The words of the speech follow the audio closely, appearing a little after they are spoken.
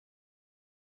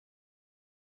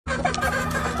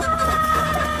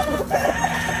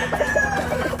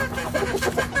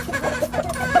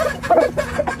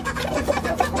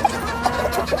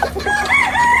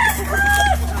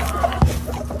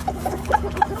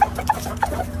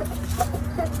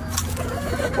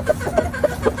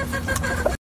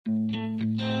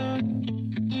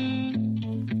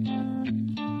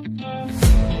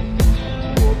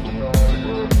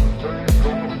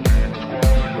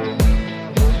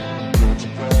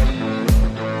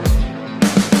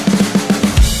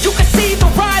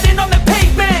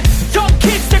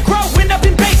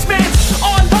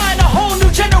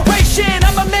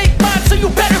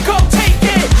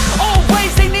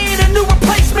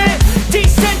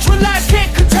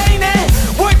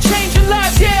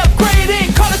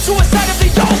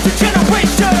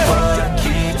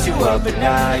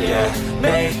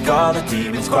all the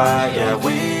demons quiet, yeah.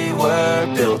 We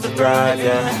were built to thrive,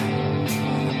 yeah.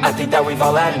 I think that we've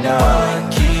all had enough.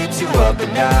 What keeps you up at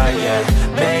night, yeah.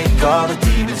 Make all the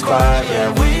demons quiet,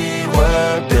 yeah. We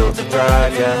were built to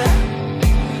thrive, yeah.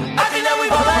 I think that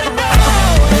we've all had enough.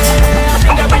 I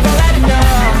think that we've all had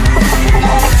enough.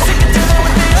 Sick of dealing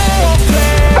with the old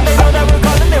plan. They know that we're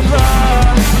calling it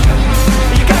wrong.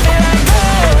 You got me like,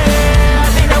 oh yeah.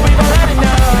 I think that we've all had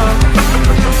enough.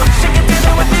 Sick of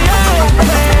dealing with the old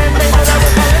plan. They know that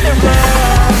we're calling it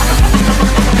wrong.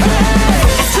 Hey,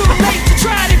 it's too late to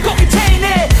try to go contain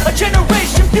it. A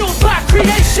generation fueled by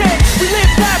creation. We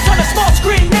live lives on a small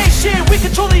screen nation. We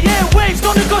control the airwaves,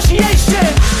 no negotiation.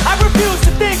 I refuse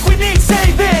to think we need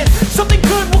saving. Something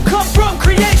good will come from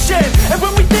creation. And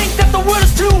when we think that the world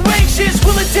is too anxious,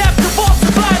 we'll adapt, evolve,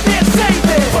 survive, and save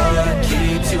it. What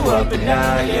keeps you up at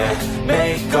night, yeah.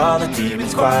 Make all the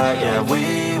demons quiet, yeah.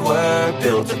 We were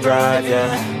built to thrive,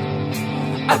 yeah.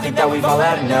 I think that we've all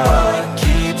had enough. What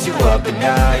keeps you up at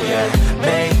night, yeah.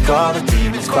 Make all the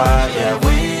demons quiet, yeah.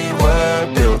 We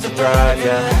were built to thrive,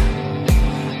 yeah.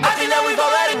 I think that we've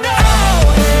all had enough.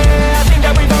 Oh, yeah. I think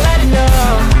that we've all had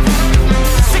enough.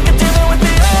 Sick of dealing with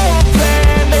the old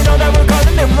plan. They know that we're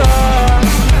calling it wrong.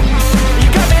 You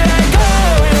got me like,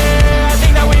 oh yeah. I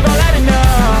think that we've all had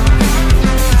enough.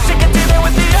 Sick of dealing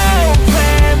with the old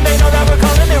plan. They know that we're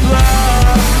calling it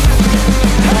wrong.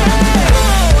 Hey,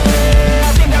 oh yeah.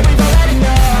 I think that we've all had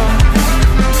enough.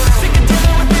 Sick of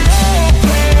dealing with the old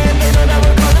plan. They know that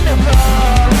we're calling it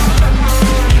wrong.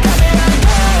 You got me like,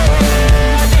 oh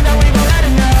yeah. I think that we've all had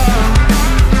enough.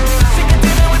 Sick of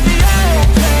dealing with the old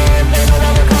plan. They know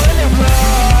that we're calling it wrong.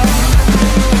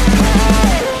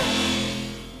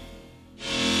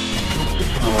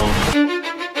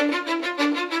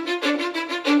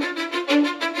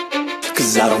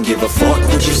 Cause I don't give a fuck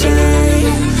what you say.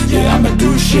 Yeah, I'ma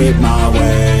do shit my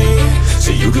way.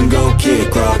 So you can go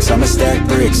kick rocks, I'ma stack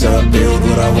bricks up, build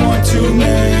what I want to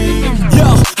make.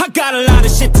 Yo, I got a lot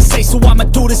of shit to say, so I'ma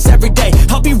do this every day.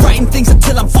 I'll be writing things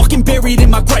until I'm fucking buried in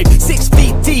my grave. 6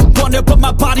 feet deep under, but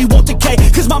my body won't decay.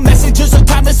 Cause my messages are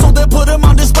timeless, so they'll put them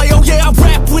on display. Oh yeah, I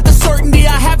rap with a certainty,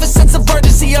 I have a sense of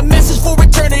urgency. A message for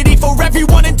eternity, for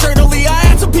everyone internally. I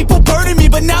had some people burning me,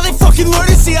 but now they fucking learn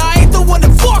to see I ain't the one to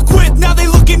fuck with, now they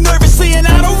looking nervously. And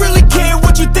I don't really care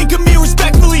what you think of me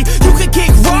respectfully. You can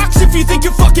kick rocks if you think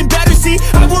you're fucking better, see.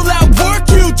 I will outwork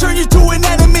you, turn you to an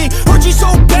enemy. Hurt you so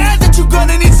bad that you're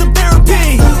gonna need some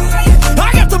therapy. I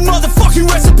got the motherfucking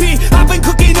recipe. I've been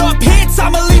cooking up hits,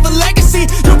 I'ma leave a legacy.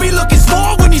 You'll be looking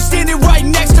small when you're standing right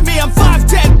next to me. I'm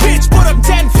 5'10", bitch, but I'm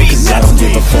 10 feet next to me. I don't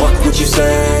give a fuck what you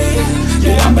say.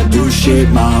 Yeah, I'ma do shit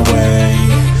my way.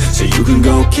 So you can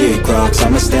go kick rocks,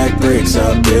 I'ma stack bricks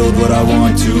up, build what I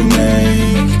want to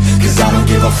make. Cause I don't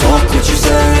give a fuck what you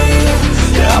say.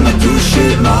 Yeah, I'ma do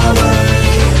shit my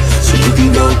way. So you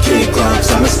can go kick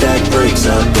rocks, I'ma stack bricks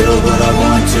up, build what I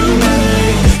want to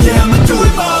make. Yeah, I'ma do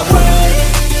it my way.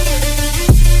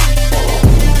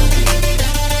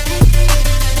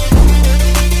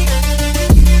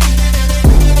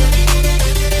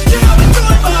 Yeah, I'ma do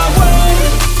it my way.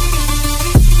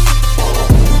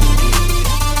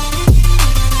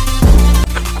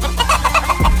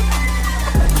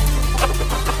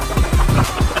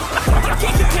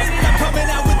 Can't contain it, I'm coming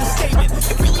out with a statement.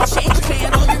 It really changed,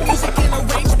 man, all your music and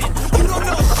arrangement. You don't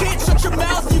know shit, shut your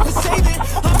mouth, you can save it.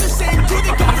 I'm the same dude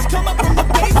that got us come up from the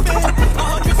basement.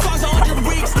 100 songs, 100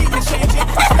 weeks, need to change it.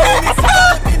 Experience,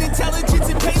 development, intelligence,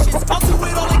 and patience. I'll do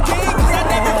it all again, cause I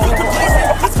never feel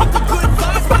complacent. Let's keep the good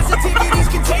vibes, positivity's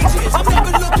contagious. I'm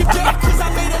never looking back, cause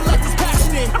I made a life that's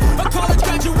passionate. A college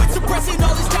graduate suppressing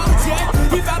all his talents, yeah.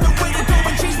 He found a way to go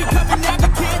and change, become an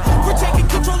advocate. Protecting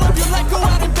control of your life, go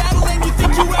out and battle. And you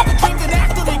think you have a dream, then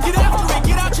act on it. Get after it,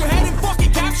 get out your head and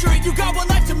fucking capture it. You got one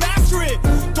life to master it.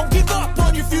 Don't give up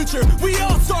on your future, we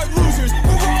all start losers.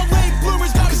 We're all late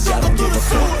bloomers, gotta Cause I start don't through give the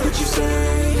a fuck sewer. what you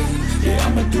say. Yeah,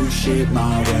 I'ma do shit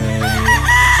my way.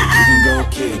 So you can go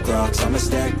kick rocks, I'ma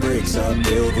stack bricks up,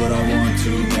 build what I want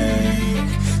to make.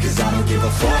 Cause I don't give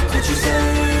a fuck what you say.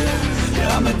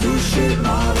 Yeah, I'ma do shit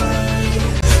my way.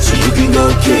 So you can go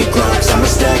kick rocks, I'ma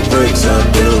stack bricks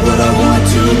up, build what I want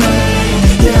to make.